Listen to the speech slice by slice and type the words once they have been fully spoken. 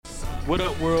What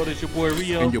up, world? It's your boy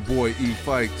Rio. And your boy E.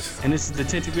 Fikes. And this is the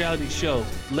Tinted Reality Show.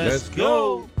 Let's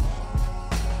go.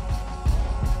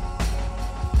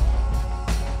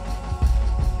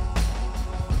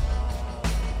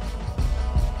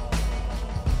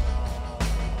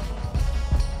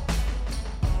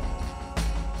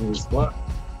 What?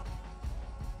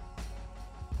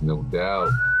 No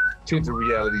doubt. Tinted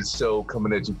Reality Show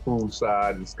coming at you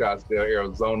poolside in Scottsdale,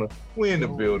 Arizona. We in the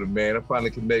building, man. I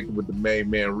finally connected with the main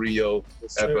man, Rio,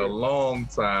 after a long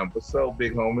time. But so,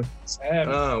 big homie.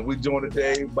 We joined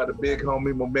today by the big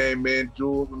homie, my main man,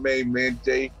 Jules, my main man,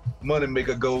 Jay.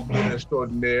 Moneymaker, go-getter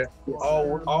extraordinaire.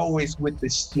 Always with the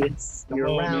shits. You're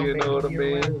around, you know what I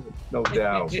mean? Around. No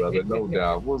doubt, brother. No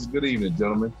doubt. Well, good evening,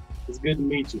 gentlemen. It's good to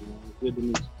meet you, man. It's good to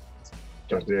meet you.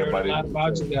 Trust everybody. A lot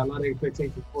about you, got a lot of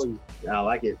expectations for you. I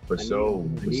like it. For sure.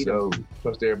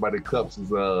 Trust everybody cups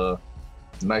is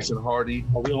nice and hearty.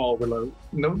 Oh, we don't overload.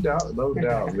 No doubt,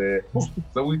 man.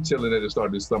 So we chilling at the start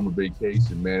of this summer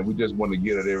vacation, man. We just want to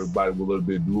get at everybody with a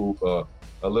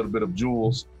little bit of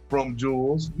Jules from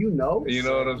Jules. You know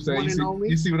what I'm saying?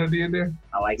 You see what I did there?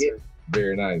 I like it.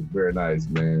 Very nice,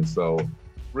 man. So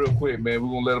real quick, man, we're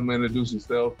gonna let him introduce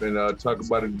himself and talk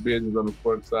about his business on the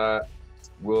front side.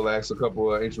 We'll ask a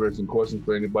couple of interesting questions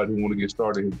for anybody who want to get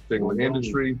started in this particular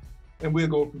industry. And we'll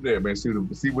go from there, man. See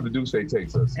what the Deuce takes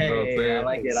us. You know what I'm saying? I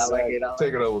like it.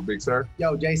 Take it over, big sir.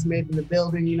 Yo, Jay Smith in the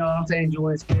building, you know what I'm saying?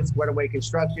 Julian Smith, Squared Away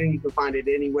Construction. You can find it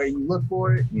anywhere you look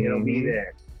for it. It'll be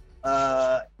there.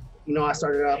 I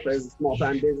started off as a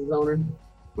small-time business owner.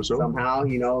 For sure. Somehow,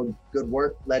 good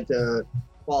work led to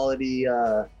quality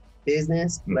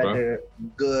business, led to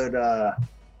good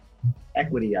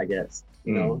equity, I guess.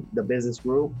 The business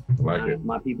grew.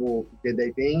 My people did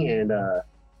their thing, and the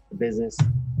business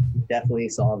definitely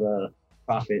saw the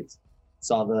profits,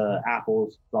 saw the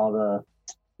apples, saw the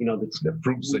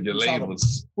fruits of your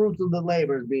labors. Fruits of the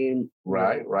labors being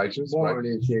righteous, born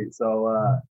and shit. So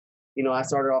I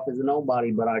started off as a nobody,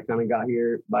 but I kind of got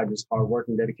here by just hard work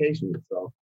and dedication.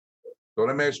 So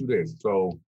let me ask you this.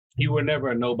 So you were never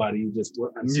a nobody. You just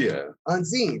were unseen.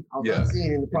 Unseen. I was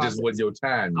unseen in the process. It just wasn't your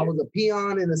time yet. I was a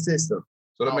peon in the system.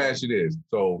 So let me ask you this.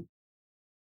 So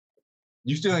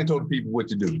you still ain't told the people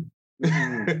what you do.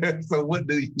 So what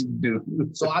do you do?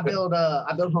 So I build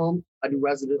homes. I do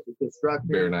residential construction.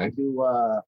 Very nice. I do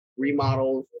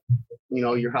remodels.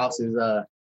 Your house is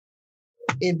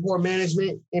in poor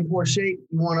management, in poor shape.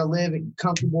 You want to live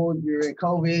comfortable. You're in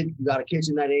COVID. You got a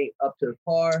kitchen that ain't up to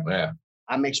par. Yeah.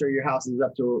 I make sure your house is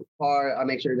up to par. I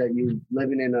make sure that you're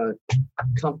living in a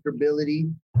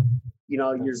comfortability.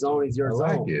 Your zone is your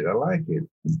zone. I like it.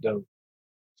 It's dope.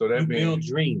 So that means build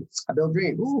dreams. I build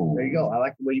dreams. Ooh. There you go. I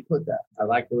like the way you put that.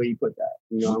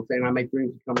 You know what I'm saying? I make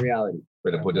dreams become reality.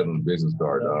 Better put that on the business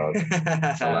card, dog.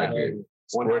 I like it.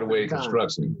 Squared Away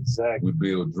Construction. Exactly. We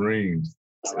build dreams.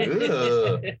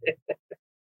 Y'all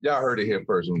heard it here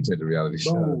first on the Tinted Reality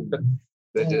Show.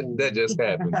 That just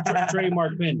happened.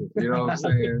 Trademark pending. You know what I'm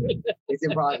saying? It's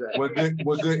in progress. When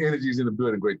good energy is in the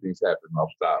building, great things happen off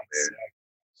top, man.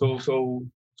 So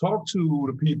talk to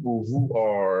the people who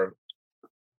are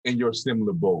in your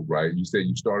similar boat, right? You said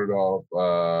you started off,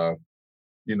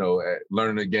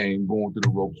 learning the game, going through the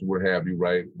ropes, what have you,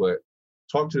 right? But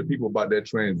talk to the people about that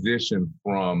transition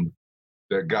from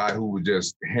the guy who was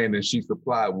just handing sheets of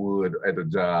plywood at the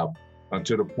job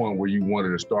until the point where you wanted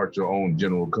to start your own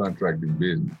general contracting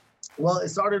business. Well, it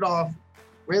started off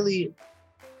really,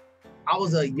 I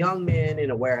was a young man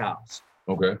in a warehouse.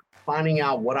 Okay. Finding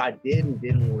out what I did and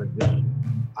didn't want to do.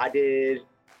 I did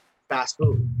fast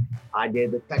food. I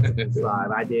did the technical side.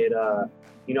 I did, I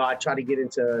tried to get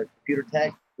into computer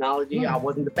technology. I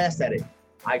wasn't the best at it.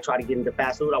 I tried to get into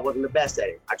fast food. I wasn't the best at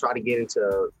it. I tried to get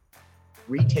into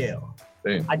retail.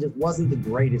 Damn. I just wasn't the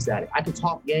greatest at it. I could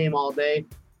talk game all day,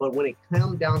 but when it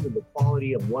comes down to the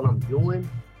quality of what I'm doing,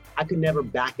 I could never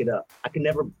back it up. I could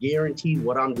never guarantee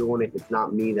what I'm doing if it's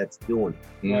not me that's doing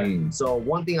it. Right? So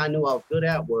one thing I knew I was good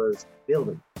at was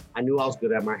building. I knew I was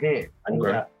good at my hand.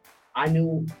 I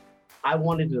knew I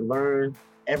wanted to learn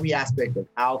every aspect of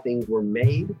how things were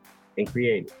made and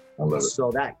created. I love it. So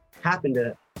that happened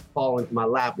to fall into my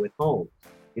lap with homes.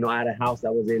 I had a house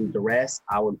that was in duress.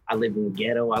 I lived in the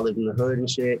ghetto. I lived in the hood and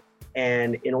shit.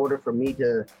 And in order for me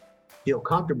to feel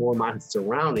comfortable in my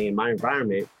surrounding, in my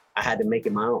environment, I had to make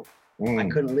it my own. I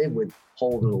couldn't live with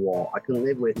holes in the wall. I couldn't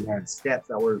live with steps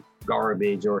that were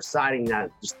garbage or siding that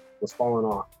just was falling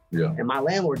off. Yeah. And my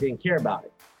landlord didn't care about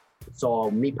it. So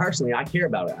me personally, I care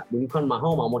about it. When you come to my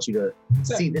home, I want you to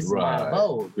see this is my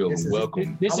abode. Feel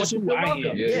welcome. This is who I am.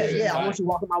 Yeah. I want you to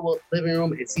walk in my living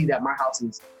room and see that my house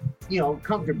is,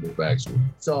 comfortable. Factual.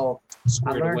 So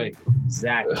Squared Away.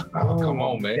 Exactly. Oh, come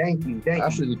on, man. Thank you. I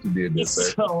think you did this,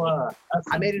 sir. So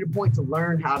I made it a point to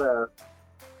learn how to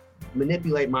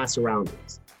manipulate my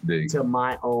surroundings to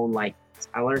my own life.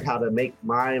 I learned how to make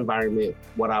my environment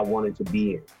what I wanted to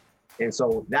be in. And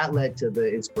so that led to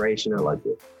the inspiration of like,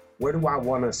 where do I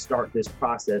want to start this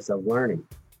process of learning?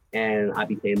 And I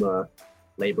became a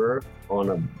laborer on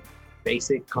a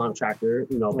basic contractor,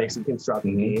 basic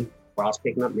construction team, where I was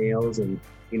picking up nails and,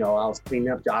 I was cleaning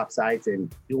up job sites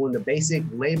and doing the basic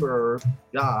laborer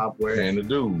job where paying the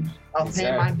dues. I was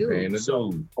paying my dues. Paying the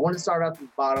dues. I wanted to start at the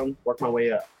bottom, work my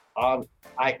way up. I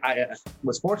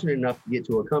was fortunate enough to get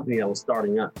to a company that was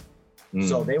starting up.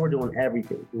 So they were doing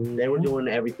everything. They were doing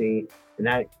everything. And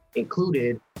that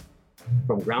included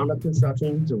from ground up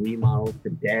construction to remodels to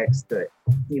decks to,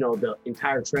 the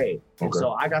entire trade. Okay. And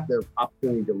so I got the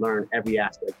opportunity to learn every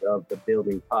aspect of the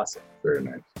building process. Very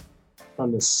nice.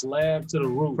 From the slab to the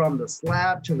roof. From the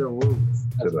slab to the roof.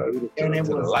 To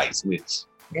the light switch.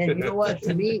 And you know what?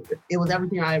 To me, it was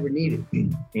everything I ever needed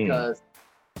because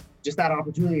just that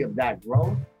opportunity of that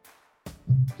growth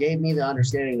gave me the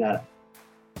understanding that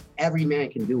every man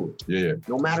can do it. Yeah.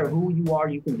 No matter who you are,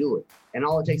 you can do it. And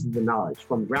all it takes is the knowledge.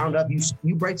 From ground up,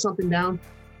 you break something down,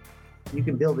 you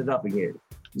can build it up again.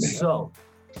 Man. So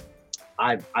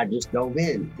I just dove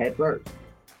in head first.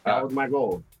 That was my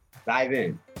goal. Dive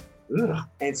in. Ugh.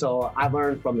 And so I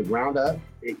learned from the ground up.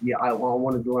 I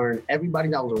wanted to learn everybody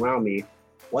that was around me,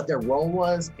 what their role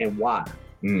was and why.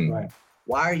 Right.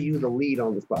 Why are you the lead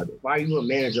on this project? Why are you a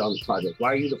manager on this project?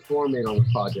 Why are you the foreman on the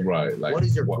project? Right. Like, what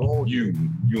is your goal? You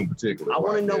in particular. I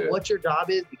want to know what your job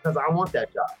is because I want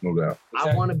that job. No doubt.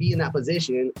 I want to be in that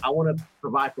position. I want to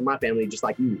provide for my family just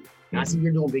like you. And I see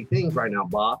you're doing big things right now,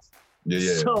 boss.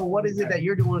 Yeah. So what is it that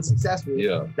you're doing successfully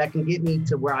that can get me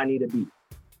to where I need to be?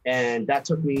 And that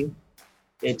took me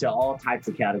into all types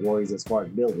of categories as far as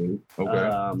building.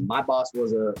 Okay. My boss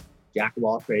was a jack of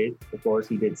all trades. Of course,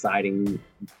 he did siding,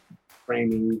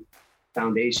 framing,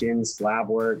 foundations, slab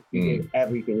work. He did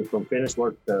everything from finished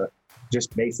work to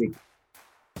just basic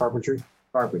carpentry.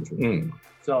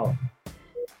 So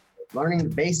learning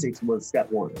the basics was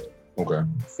step one. Okay.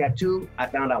 Step two, I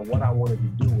found out what I wanted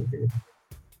to do with it.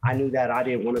 I knew that I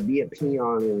didn't want to be a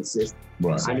peon in the system.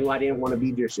 Right. I knew I didn't want to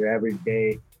be just your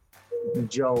everyday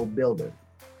Joe builder.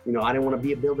 I didn't want to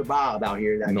be a builder Bob out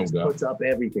here that puts up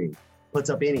everything, puts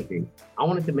up anything. I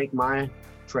wanted to make my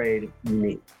trade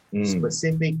unique,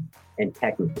 specific, and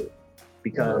technical,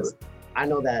 because I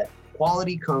know that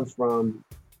quality comes from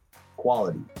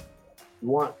quality. You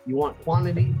want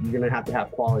quantity, you're gonna have to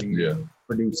have quality to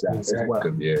produce that as well.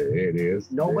 Yeah, it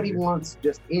is. Nobody wants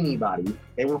just anybody.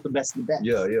 They want the best of the best.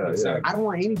 Yeah. I don't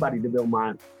want anybody to build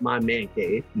my man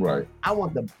cave. Right. I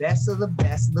want the best of the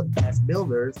best of the best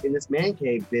builders in this man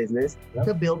cave business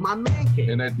to build my man cave.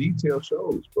 And that detail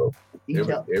shows, bro.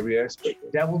 Every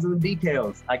aspect. Devil's in the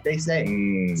details, like they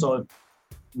say. So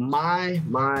my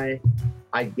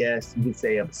I guess you could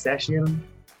say obsession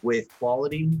with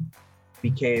quality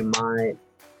became my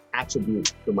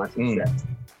attribute to my success.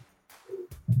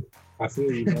 I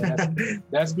feel you, man.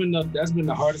 That's been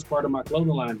the hardest part of my clothing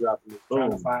line dropping, is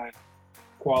trying to find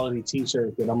quality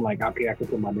t-shirts that I'm like, okay, I can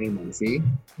put my name on it. See?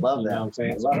 Love that. You know what I'm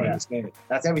saying? Love that.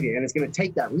 That's everything. And it's going to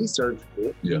take that research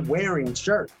wearing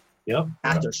shirts. Yep.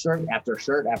 After shirt, after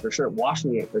shirt, after shirt,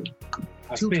 washing it for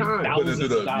two times.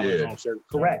 Thousands of dollars on shirts.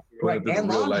 Correct. And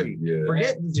laundry.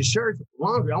 Forget the shirts,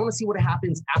 laundry. I want to see what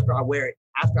happens after I wear it,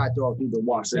 after I throw it through the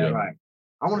washer. Right.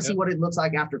 I want to see what it looks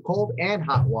like after cold and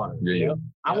hot water.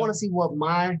 I want to see what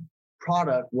my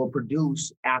product will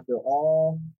produce after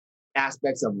all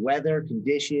aspects of weather,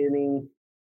 conditioning,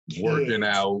 working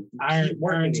out,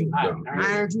 iron too hot,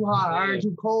 iron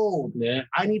too cold. Yeah.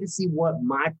 I need to see what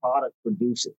my product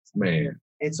produces. Man.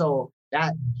 And so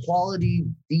that quality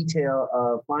detail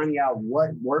of finding out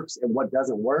what works and what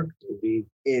doesn't work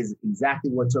is exactly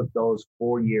what took those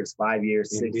 4 years, 5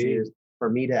 years, 6 years for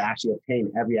me to actually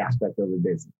obtain every aspect of the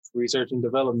business. Research and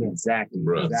development. Exactly.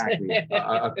 Bruh. Exactly.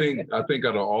 I think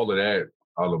out of all of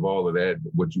that,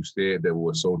 what you said that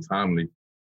was so timely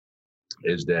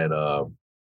is that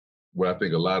what I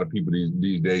think a lot of people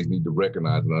these days need to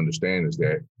recognize and understand is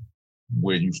that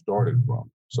where you started from.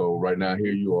 So right now,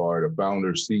 here you are, the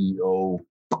founder, CEO,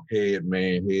 head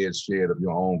shed of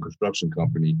your own construction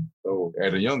company. So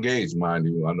at a young age, mind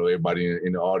you, I know everybody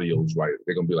in the audio is right.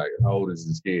 They're going to be like, how old is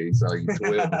this kid? He's like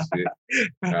 12 and shit.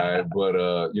 But,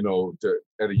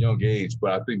 at a young age,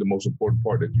 but I think the most important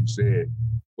part that you said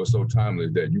was so timely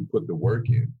is that you put the work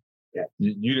in. Yeah.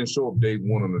 You didn't show up day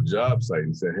one on the job site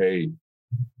and say, hey,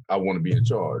 I want to be in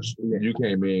charge. Yeah. You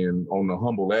came in on the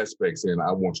humble aspects and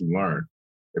I want you to learn.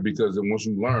 And because then once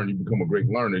you learn, you become a great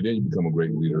learner, then you become a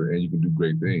great leader and you can do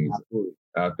great things. Absolutely.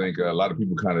 I think a lot of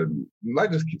people kind of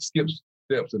like just skip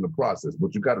steps in the process,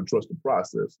 but you got to trust the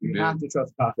process. You have to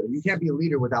trust the process. You can't be a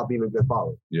leader without being a good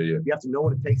follower. Yeah. You have to know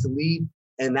what it takes to lead.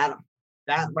 And that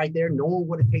right there, knowing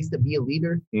what it takes to be a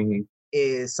leader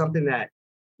is something that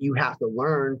you have to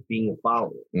learn being a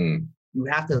follower. You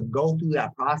have to go through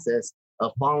that process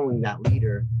of following that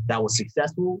leader that was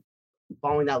successful,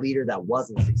 following that leader that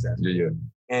wasn't successful.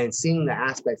 And seeing the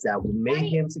aspects that made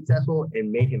him successful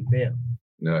and made him fail.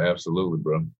 No, absolutely,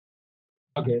 bro.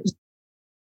 Okay.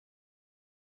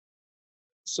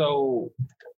 So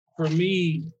for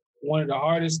me, one of the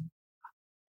hardest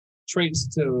traits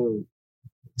to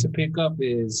pick up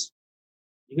is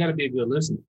you got to be a good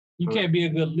listener. You can't be a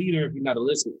good leader if you're not a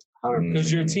listener.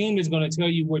 Because your team is going to tell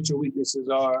you what your weaknesses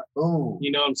are.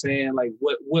 You know what I'm saying? Like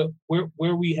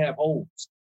where we have holes.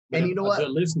 And you know what? A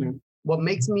good listener. What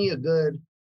makes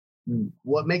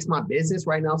my business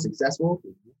right now successful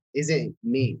isn't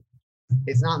me.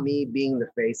 It's not me being the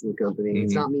face of the company.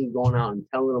 It's not me going out and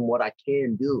telling them what I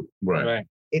can do. Right.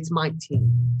 It's my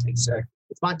team. Exactly.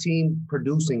 It's my team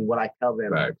producing what I tell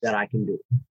them that I can do.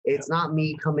 It's not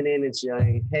me coming in and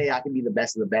saying, hey, I can be the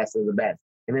best of the best of the best.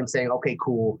 And then saying, okay,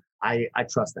 cool. I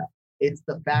trust that. It's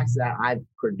the facts that I've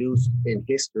produced in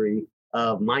history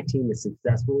of my team is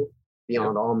successful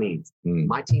beyond all means.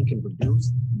 My team can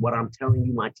produce what I'm telling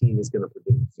you my team is going to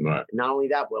produce. Right. Not only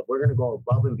that, but we're going to go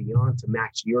above and beyond to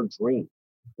match your dream.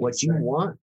 What you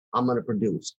want, I'm going to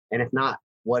produce. And if not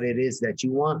what it is that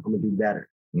you want, I'm going to do better.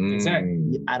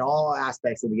 Exactly. At all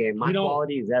aspects of the game. My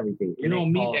quality is everything. You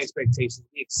don't meet expectations.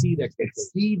 You exceed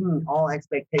expectations. Exceeding all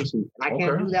expectations. And I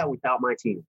can't do that without my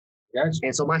team. Gotcha.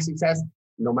 And so my success,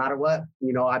 no matter what,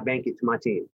 I bank it to my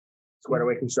team. Squared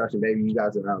Away Construction, baby. You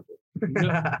guys are out there.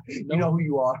 You know who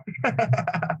you are.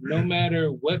 No matter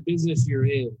what business you're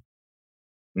in,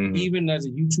 even as a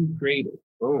YouTube creator,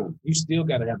 you still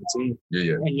got to have a team.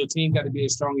 And your team got to be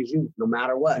as strong as you. No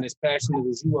matter what. And as passionate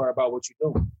as you are about what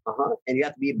you're doing. And you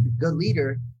have to be a good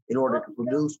leader in order to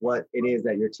produce what it is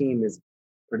that your team is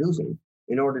producing.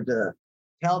 In order to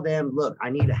tell them, look, I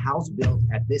need a house built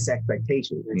at this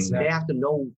expectation. They have to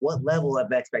know what level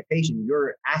of expectation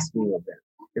you're asking of them.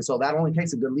 And so that only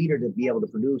takes a good leader to be able to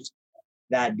produce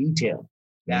that detail.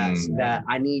 That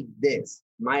I need this.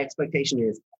 My expectation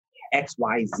is X,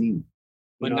 Y, Z.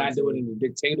 But not doing it in a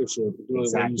dictatorship. Do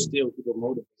it where you still keep it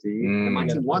motivated. And my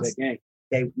team wants that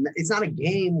game. It's not a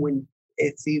game when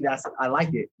I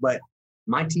like it, but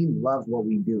my team loves what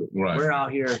we do. We're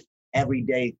out here every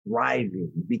day thriving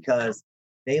because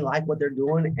they like what they're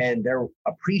doing and they're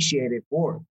appreciated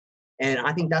for it. And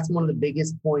I think that's one of the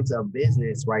biggest points of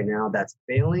business right now that's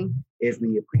failing is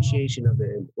the appreciation of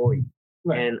the employee.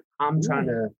 And I'm trying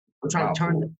to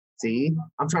turn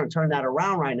that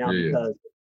around right now because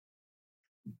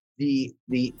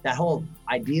that whole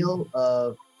ideal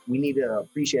of we need to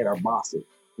appreciate our bosses.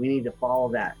 We need to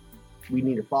follow that. We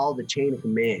need to follow the chain of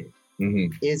command.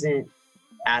 Isn't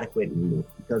adequate anymore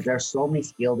because there's so many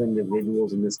skilled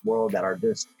individuals in this world that are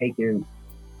just taking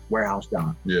warehouse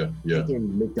jobs.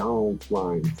 Taking McDonald's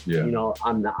lines.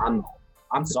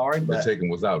 I'm sorry, but they're taking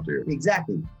what's out there.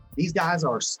 Exactly. These guys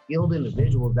are skilled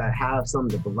individuals that have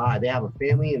something to provide. They have a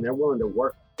family and they're willing to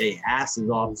work their asses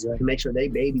off to make sure their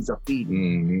babies are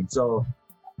feeding. So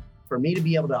for me to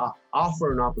be able to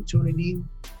offer an opportunity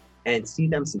and see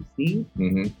them succeed,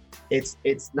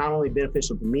 it's not only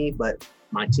beneficial for me, but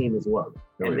my team as well.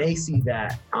 And they see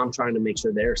that I'm trying to make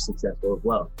sure they're successful as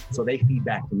well. So they feed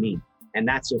back to me. And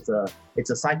that's just it's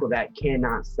a cycle that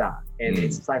cannot stop. And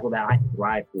it's a cycle that I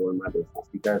thrive for in my business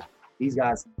because these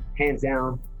guys, hands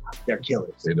down, they're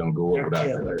killers. They don't go over that.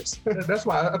 Killers. That's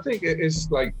why I think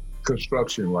it's like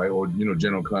construction, right? Or,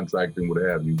 general contracting, what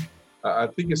have you. I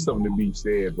think it's something to be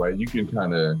said, right? You can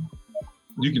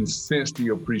sense the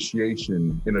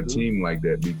appreciation in a team like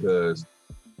that because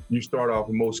you start off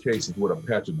in most cases with a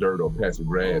patch of dirt or a patch of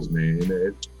grass, man.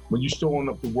 And when you're showing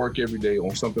up to work every day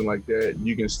on something like that,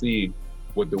 you can see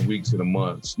what the weeks and the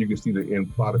months, you can see the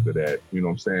end product of that, you know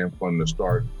what I'm saying, from the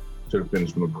start to the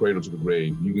finish, from the cradle to the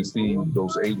grave. You can see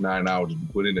those 8-9 hours that you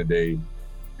put in a day.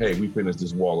 Hey, we finished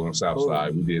this wall on the south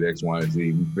side. We did X, Y, and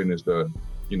Z. We finished the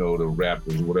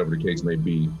Raptors, whatever the case may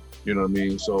be. You know what I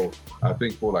mean? So I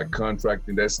think for like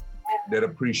contracting, that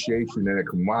appreciation and that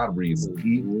camaraderie is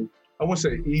easy. I wouldn't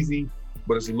say easy,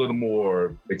 but it's a little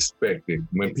more expected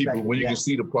when you can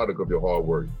see the product of your hard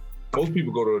work. Most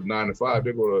people go to 9 to 5,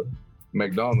 they go to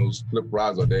McDonald's, flip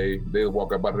fries all day, they'll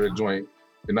walk up out of their joint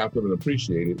and not feeling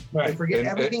appreciated. They forget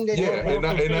everything they did.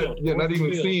 Not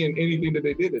even seeing anything that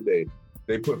they did today.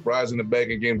 they put fries in the bag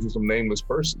and gave them to some nameless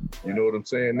person. You know what I'm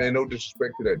saying? There's no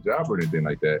disrespect to that job or anything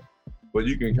like that, but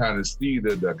you can kind of see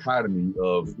the dichotomy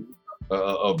of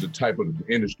the type of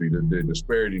industry, the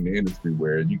disparity in the industry,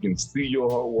 where you can see your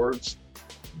hard works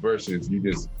versus you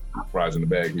just fries in the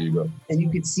bag, here you go. And you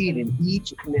can see it in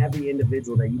each and every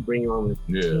individual that you bring on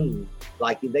the team.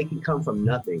 Like they can come from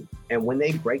nothing. And when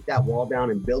they break that wall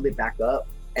down and build it back up,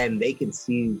 and they can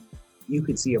see, you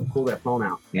can see them pull their phone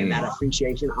out. And that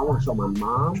appreciation, I want to show my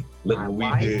mom, my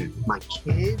wife, my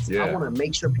kids. I want to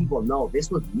make sure people know this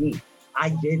was me. I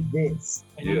did this.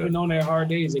 And even on their hard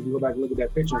days, they can go back and look at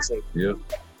that picture and say,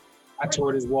 I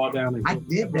tore this wall down and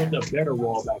built a better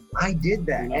wall back there. I did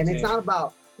that. You know, and it's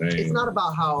not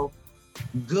about how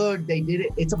good they did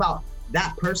it. It's about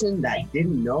that person that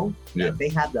didn't know that they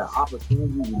had the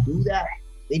opportunity to do that.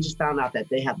 They just found out that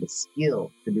they have the skill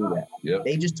to do that.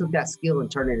 They just took that skill and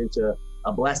turned it into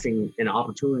a blessing, an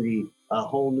opportunity, a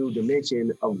whole new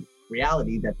dimension of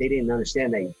reality that they didn't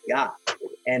understand they got.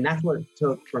 And that's what it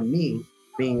took for me,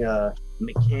 being a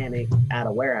mechanic at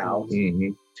a warehouse,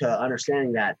 to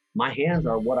understanding that my hands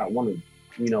are what I want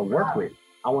to, work with.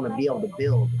 I want to be able to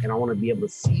build, and I want to be able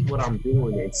to see what I'm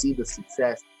doing and see the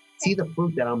success, see the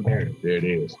fruit that I'm bearing. There it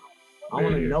is. I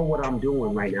want to know what I'm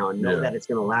doing right now and know that it's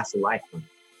going to last a lifetime.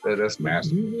 That's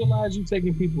massive. You realize you're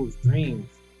taking people's dreams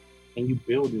and you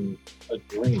building a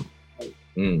dream.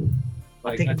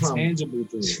 Like a tangible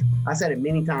dream. I said it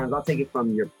many times. I'll take it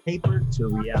from your paper to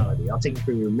reality. I'll take it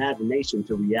from your imagination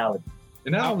to reality.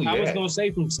 And I was going to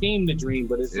say from scheme to dream,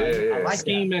 but it's I like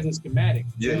scheme as a schematic.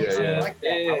 I like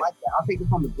that. I like that. I'll take it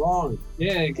from the drawing.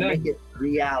 Yeah, exactly. And make it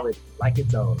reality, like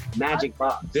it's a magic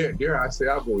box. Dare I say,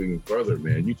 I'll go even further,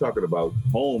 man. You talking about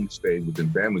home stays within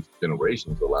families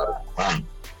generations a lot of the time.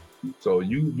 So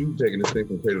you taking this thing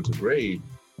from cradle to grave,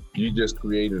 you just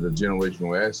created a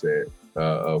generational asset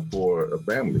for a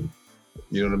family.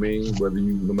 You know what I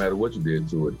mean? No matter what you did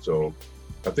to it. So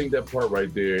I think that part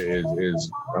right there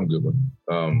is I'm good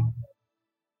one.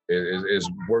 It's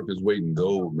worth its weight in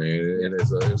gold, man, and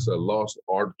it's a lost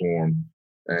art form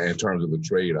in terms of the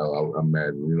trade. I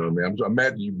imagine, you know what I mean. I'm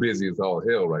imagine you busy as all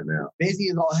hell right now. Busy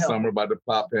as all hell. Summer about to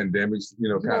pop, pandemics,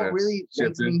 kind of really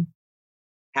makes me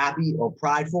happy or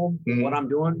prideful in what I'm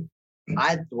doing.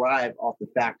 I thrive off the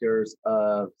factors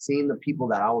of seeing the people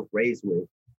that I was raised with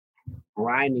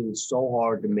grinding so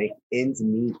hard to make ends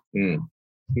meet.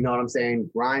 You know what I'm saying?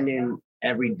 Grinding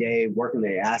every day, working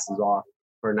their asses off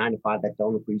for a 9-to-5 that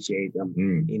don't appreciate them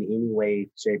in any way,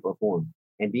 shape, or form.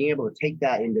 And being able to take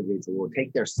that individual,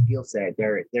 take their skill set,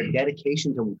 their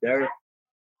dedication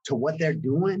to what they're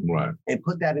doing, and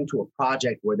put that into a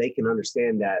project where they can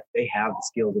understand that they have the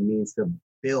skills and means to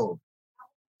build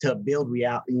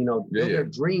reality, build their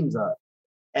dreams up,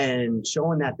 and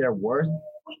showing that their worth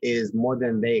is more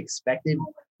than they expected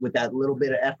with that little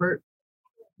bit of effort.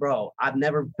 Bro, I've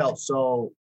never felt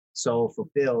so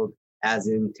fulfilled as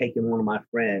in taking one of my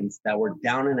friends that were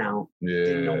down and out,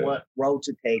 didn't know what road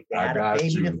to take. They had a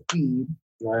baby to feed.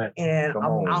 And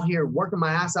I'm out here working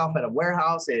my ass off at a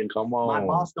warehouse, and my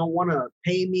boss don't want to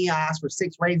pay me. I asked for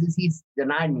 6 raises. He's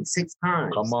denied me 6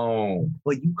 times.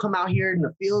 But you come out here in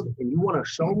the field and you want to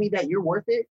show me that you're worth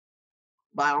it.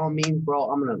 By all means, bro,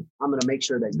 I'm gonna make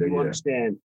sure that you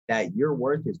understand that your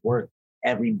worth is worth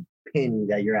every penny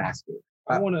that you're asking.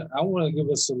 I wanna give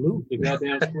a salute to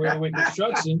goddamn Squared Away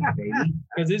Construction,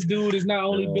 because this dude is not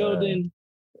only building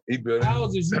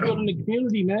houses, he's building the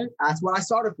community, man. That's what I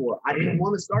started for. I didn't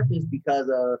want to start this because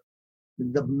of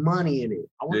the money in it.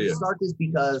 I wanted to start this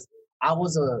because I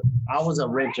was a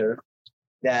renter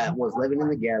that was living in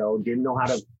the ghetto, didn't know how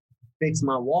to fix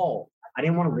my wall. I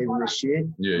didn't want to live in this shit.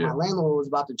 My landlord was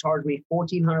about to charge me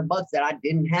 $1,400 that I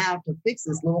didn't have to fix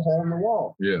this little hole in the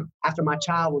wall. After my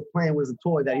child was playing with a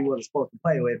toy that he wasn't supposed to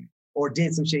play with, or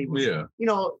did some shit.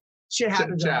 Shit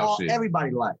happens in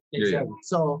everybody's life.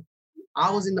 So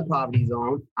I was in the poverty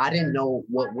zone. I didn't know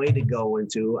what way to go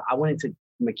into. I went into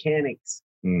mechanics,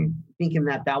 thinking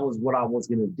that was what I was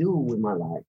going to do with my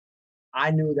life. I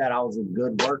knew that I was a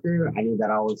good worker. I knew that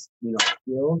I was,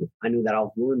 skilled. I knew that I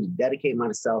was willing to dedicate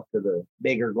myself to the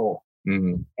bigger goal.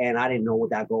 And I didn't know what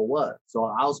that goal was. So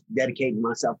I was dedicating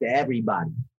myself to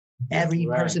everybody. Every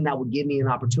person that would give me an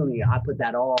opportunity, I put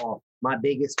that all, my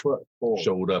biggest foot forward.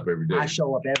 Showed up every day. I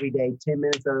show up every day 10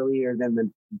 minutes earlier than the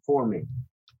foreman,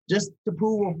 just to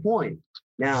prove a point.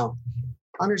 Now,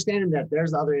 understanding that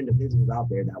there's other individuals out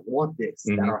there that want this,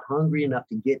 that are hungry enough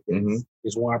to get this.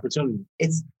 It's one opportunity.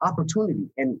 It's opportunity.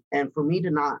 And for me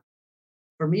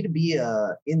to be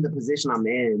in the position I'm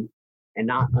in and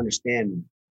not understand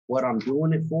what I'm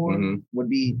doing it for would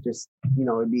be just,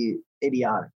 it'd be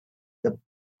idiotic.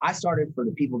 I started for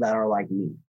the people that are like me.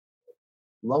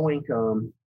 low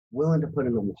income, willing to put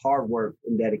in the hard work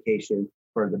and dedication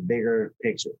for the bigger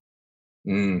picture.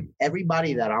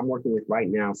 Everybody that I'm working with right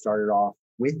now started off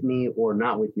with me or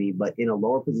not with me, but in a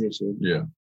lower position. Yeah.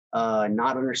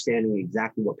 Not understanding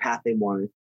exactly what path they wanted,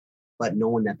 but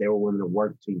knowing that they were willing to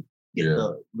work to get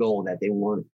the goal that they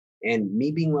wanted. And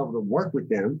me being able to work with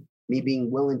them, me being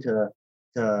willing to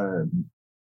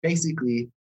basically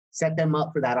set them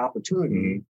up for that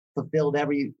opportunity, fulfilled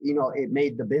every, it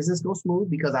made the business go smooth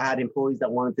because I had employees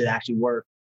that wanted to actually work.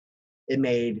 It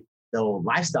made the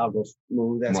lifestyle go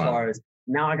smooth as far as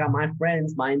now I got my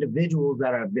friends, my individuals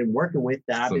that I've been working with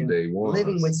that I've been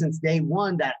living with since day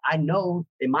one that I know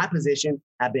in my position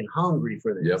have been hungry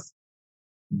for this. Yep.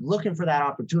 Looking for that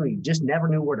opportunity, just never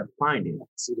knew where to find it.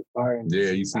 See the fire.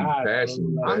 Yeah, you see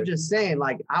passion. I'm just saying,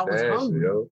 like, I was hungry.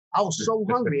 Yo. I was so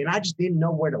hungry and I just didn't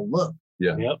know where to look.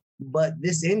 Yeah. Yep. But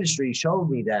this industry showed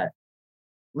me that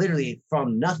literally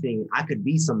from nothing, I could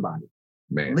be somebody.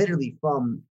 Man. Literally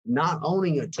from not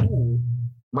owning a tool,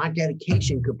 my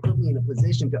dedication could put me in a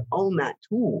position to own that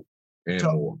tool. And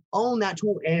more. Own that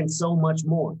tool and so much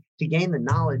more. To gain the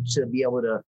knowledge to be able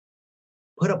to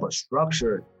put up a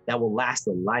structure that will last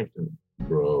a lifetime.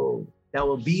 Bro. That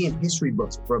will be in history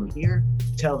books from here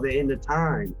till the end of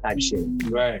time type shit.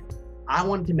 Right. I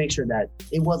wanted to make sure that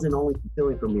it wasn't only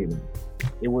fulfilling for me.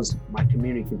 It was my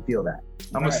community can feel that.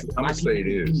 I'm gonna say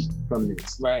this. From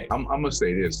this. Right. I'm gonna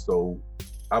say this. So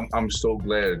I'm so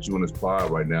glad that you're in this pod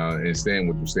right now and saying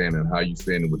what you're saying and how you're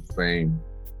saying it with the same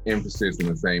emphasis and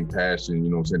the same passion,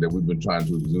 that we've been trying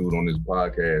to exude on this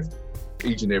podcast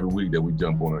each and every week that we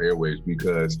jump on the airwaves,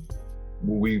 because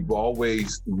we've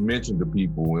always mentioned to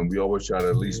people and we always try to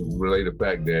at least relay the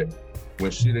fact that when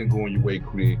shit ain't going your way,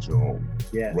 create your own.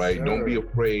 Yes, right? Sir. Don't be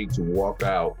afraid to walk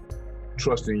out,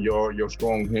 trusting your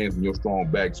strong hands and your strong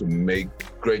back to make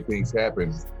great things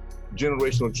happen.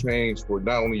 Generational change for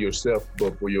not only yourself,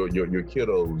 but for your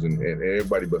kiddos and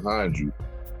everybody behind you,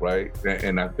 right?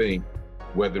 And I think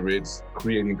whether it's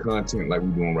creating content like we're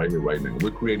doing right here, right now,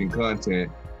 we're creating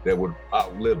content that would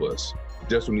outlive us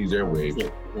just on these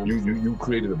airwaves. You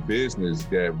created a business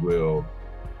that will,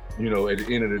 at the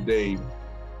end of the day,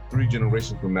 3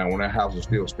 generations from now, when that house is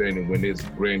still standing, when it's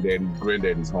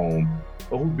granddaddy's home,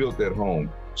 or who built that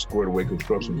home? Squared Away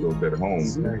Construction built that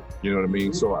home. You know what I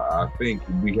mean? So I think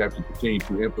we have to continue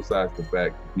to emphasize the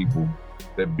fact to people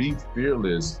that be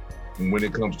fearless when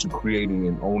it comes to creating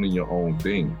and owning your own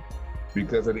thing.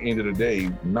 Because at the end of the day,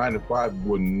 9 to 5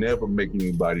 will never make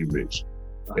anybody rich.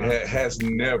 It has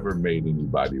never made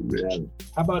anybody rich.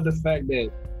 How about the fact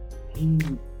that he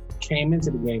came into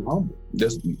the game humble?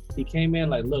 He came in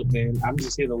like, look, man, I'm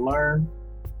just here to learn.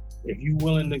 If you're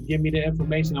willing to give me the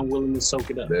information, I'm willing to soak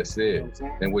it up. That's it.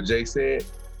 And what Jay said,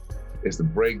 it's the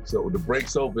break. So the break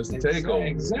soap is the takeover.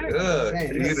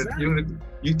 Exactly.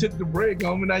 You took the break,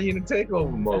 homie. Now you're in the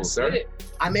takeover mode, That's sir. it.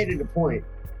 I made it a point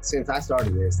since I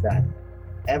started this that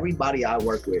everybody I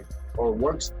work with or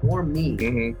works for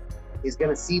me is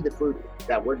gonna see the fruit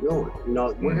that we're doing.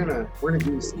 We're gonna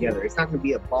do this together. It's not gonna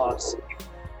be a boss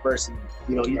versus,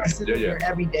 this is your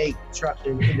everyday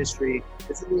construction industry.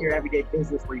 This isn't your everyday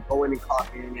business where you go in and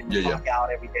clock in and clock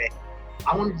out every day.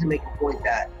 I wanted to make a point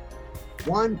that,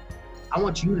 one, I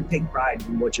want you to take pride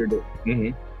in what you're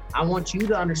doing. I want you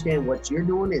to understand what you're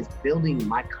doing is building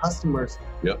my customers,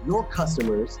 your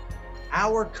customers,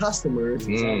 our customers'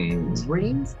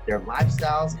 dreams, their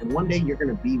lifestyles, and one day you're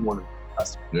going to be one of them.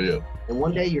 Customers. And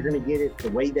one day you're gonna get it the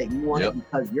way that you want it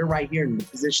because you're right here in the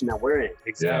position that we're in.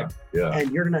 Exactly.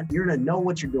 And you're gonna know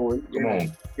what you're doing.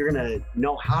 You're gonna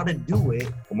know how to do it.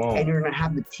 And you're gonna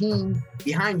have the team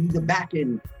behind you to back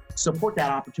and support that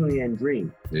opportunity and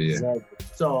dream. Exactly.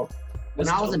 So when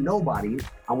I was a nobody,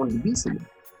 I wanted to be somebody.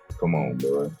 Come on,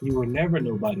 bro. You were never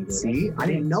nobody. Though. See, I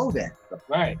didn't know that.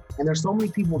 Right. And there's so many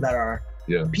people that are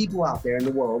people out there in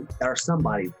the world that are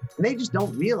somebody, and they just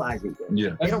don't realize it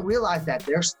yet. They don't realize that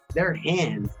their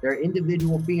hands, their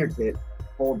individual fingertips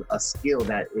hold a skill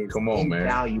that is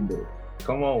invaluable. Man.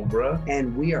 Come on, bro.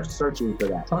 And we are searching for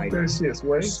that. Talk that shit,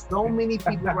 Sway. There's so many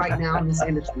people right now in this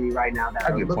industry right now that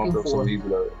are looking for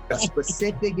a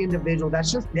specific individual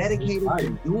that's just dedicated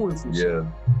to doing some shit.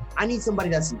 I need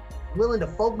somebody that's willing to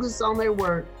focus on their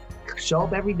work, show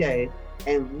up every day,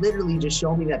 and literally just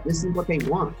show me that this is what they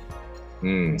want.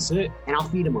 That's it. And I'll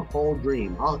feed them a whole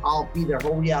dream. I'll feed their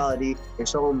whole reality and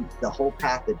show them the whole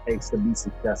path it takes to be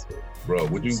successful. Bro,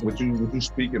 what you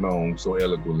speaking on so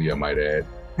eloquently, I might add,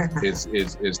 is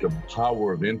the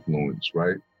power of influence,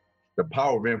 right? The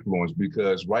power of influence,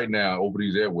 because right now over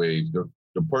these airwaves,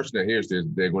 the person that hears this,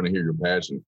 they're going to hear your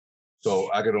passion. So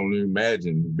I can only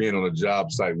imagine being on a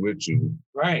job site with you.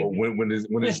 Right. Or when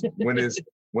it's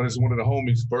when it's one of the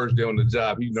homies' first day on the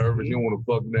job, he nervous, he don't want to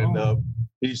fuck nothing up.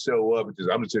 He show up and just,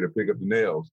 I'm just here to pick up the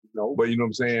nails. No. But you know what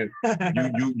I'm saying?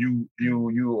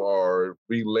 you are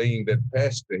relaying that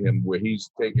passion to him where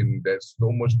he's taking that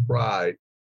so much pride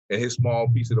in his small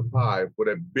piece of the pie for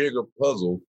that bigger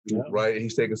puzzle, right?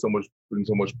 He's taking putting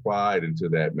so much pride into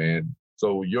that, man.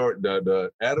 So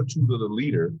the attitude of the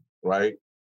leader, right,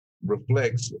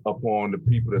 reflects upon the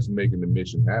people that's making the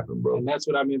mission happen, bro. And that's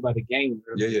what I mean by the game,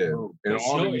 bro. Yeah. And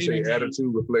honor, you say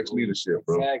attitude reflects leadership,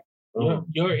 bro. Exactly.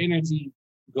 Your energy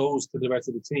goes to the rest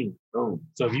of the team. So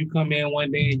if you come in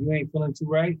one day and you ain't feeling too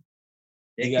right,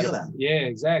 they feel that. Yeah,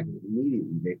 exactly.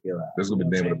 Immediately they feel that. That's gonna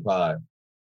be the name of the pod.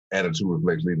 Attitude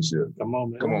reflects leadership. Come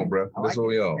on, man. Come on, bro. That's what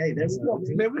we on. Hey, there we go.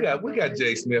 Man, we got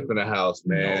Jay Smith in the house,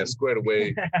 man. Squared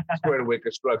Away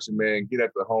Construction, man. Get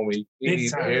at the homie.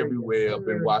 He's everywhere up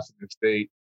in Washington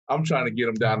State. I'm trying to get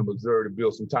him down to Missouri to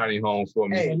build some tiny homes for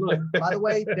me. Hey, look, by the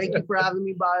way, thank you for having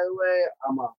me, by the way.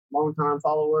 I'm a long-time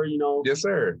follower, you know. Yes,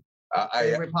 sir.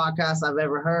 Every podcast I've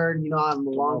ever heard, you know, I'm a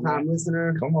long-time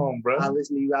listener. Come on, bro. I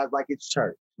listen to you guys like it's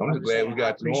church. I'm just glad we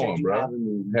got you on, bro.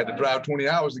 Had to drive 20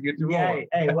 hours to get you on.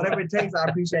 Hey, whatever it takes, I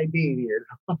appreciate being here.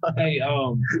 Hey,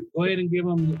 go ahead and give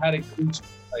them how to reach,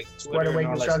 like, Squared Away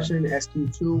Construction,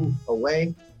 SQ2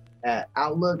 Away at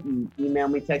Outlook. You email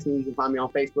me, text me. You can find me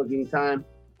on Facebook anytime.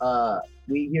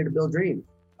 We here to build dreams.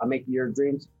 I make your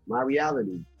dreams my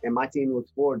reality, and my team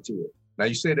looks forward to it. Now,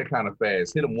 you said that kind of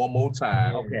fast. Hit them one more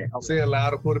time. Okay. Say it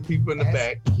louder for the people in the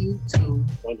back. SQ2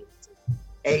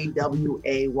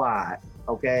 AWAY,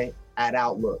 okay, at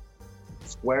Outlook.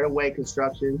 Squared Away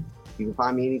Construction. You can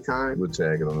find me anytime. We'll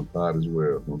tag it on the pod as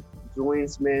well. Julian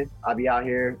Smith. I'll be out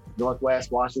here,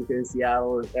 Northwest Washington,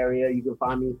 Seattle area. You can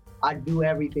find me. I do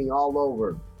everything all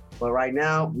over. But right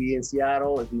now, we in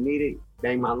Seattle. If you need it,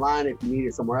 bang my line. If you need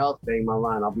it somewhere else, bang my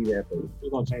line. I'll be there for you. We're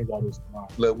gonna change all this tomorrow.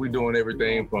 Look, we're doing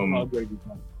everything from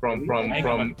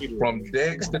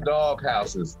decks to dog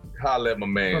houses. Holla at my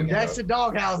man. From decks to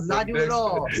dog houses, I do it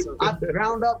all. I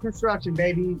ground up construction,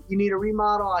 baby. You need a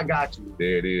remodel, I got you.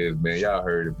 There it is, man. Y'all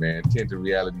heard it, man. Tinted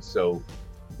Reality Show.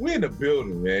 We in the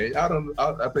building, man. I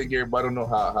think everybody don't know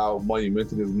how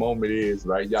monumental this moment is,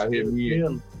 right? Y'all hear me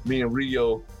and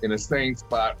Rio in the same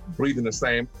spot, breathing the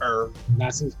same air.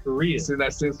 Not since Korea.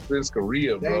 Since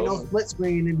Korea, bro. There ain't no split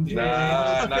screen in between.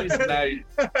 Nah, not tonight.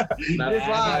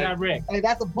 Hey,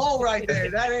 that's a bowl right there.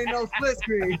 That ain't no split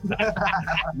screen.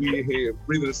 We here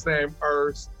breathing the same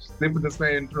air, sipping the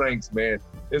same drinks, man.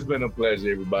 It's been a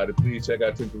pleasure, everybody. Please check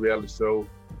out Tinted Reality Show.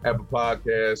 Apple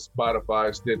Podcasts,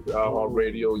 Spotify, Stitcher,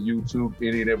 iHeartRadio, YouTube,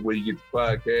 any and everywhere you get the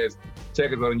podcast.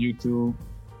 Check us on YouTube.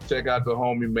 Check out the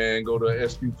homie, man. Go to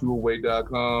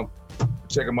sq2away.com.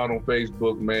 Check him out on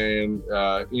Facebook, man.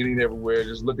 Any and everywhere.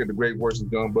 Just look at the great work his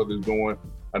young brother's doing.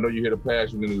 I know you hear the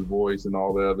passion in his voice and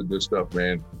all the other good stuff,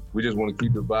 man. We just want to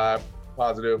keep the vibe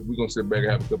positive. We're going to sit back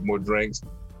and have a couple more drinks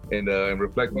and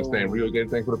reflect on this thing. Real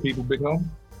good thing for the people, big home.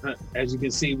 As you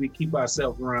can see, we keep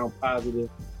ourselves around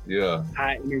positive,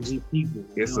 high energy people.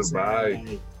 It's a vibe.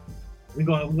 Like, we're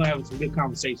gonna have some good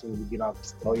conversation when we get off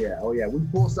this. Oh yeah. We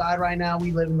poolside right now.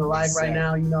 We living the life right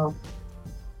now. You know,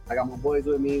 I got my boys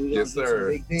with me. We gonna do some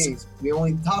big things. We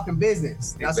only talking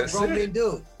business. That's what grown men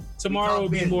do. Tomorrow will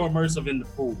be more immersive in the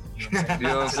pool. You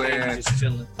know what I'm saying? Just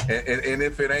chilling. And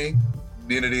if it ain't,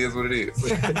 then it is what it is.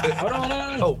 Hold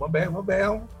on. Oh, my bad.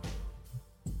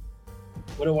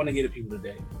 What do I want to get at people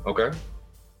today? Okay.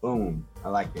 Boom. I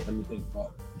like it. Let me think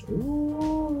about it.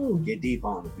 Ooh, get deep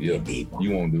on it. Yeah. Get deep on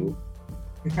You won't do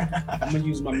it. I'm gonna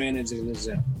use my man as an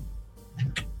example.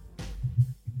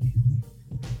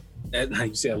 That's how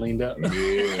you say I leaned up.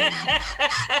 Yeah.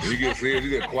 you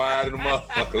get quiet in the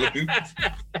motherfucker.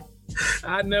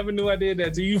 I never knew I did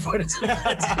that to you for the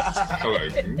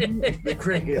The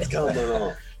cricket's coming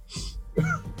on.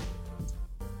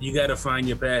 You gotta find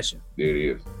your passion. There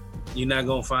it is. You're not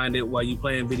gonna find it while you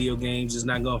playing video games. It's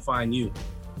not gonna find you.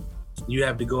 You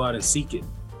have to go out and seek it.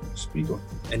 Speak on.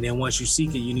 And then once you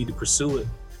seek it, you need to pursue it.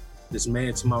 This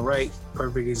man to my right,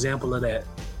 perfect example of that.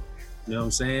 You know what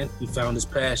I'm saying? He found his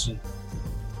passion,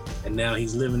 and now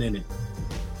he's living in it.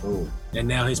 Ooh. And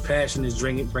now his passion is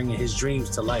bringing his dreams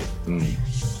to life.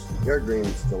 Your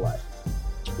dreams to life.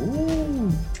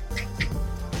 Ooh.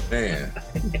 Man.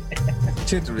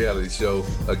 Tinted Reality Show.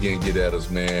 Again, get at us,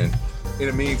 man. In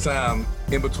the meantime,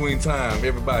 in between time,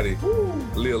 everybody,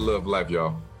 live, love, life,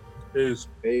 y'all. Peace.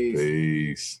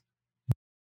 Peace.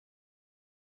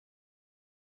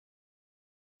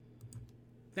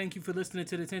 Thank you for listening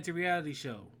to the Tinted Reality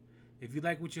Show. If you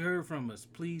like what you heard from us,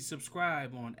 please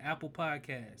subscribe on Apple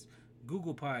Podcasts,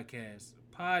 Google Podcasts,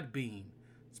 Podbean,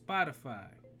 Spotify,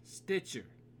 Stitcher,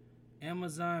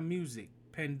 Amazon Music,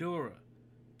 Pandora,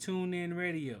 TuneIn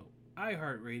Radio,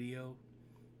 iHeartRadio,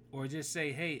 or just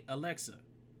say, hey, Alexa,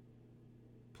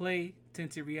 play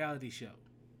Tinted Reality Show.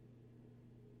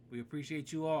 We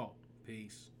appreciate you all.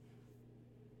 Peace.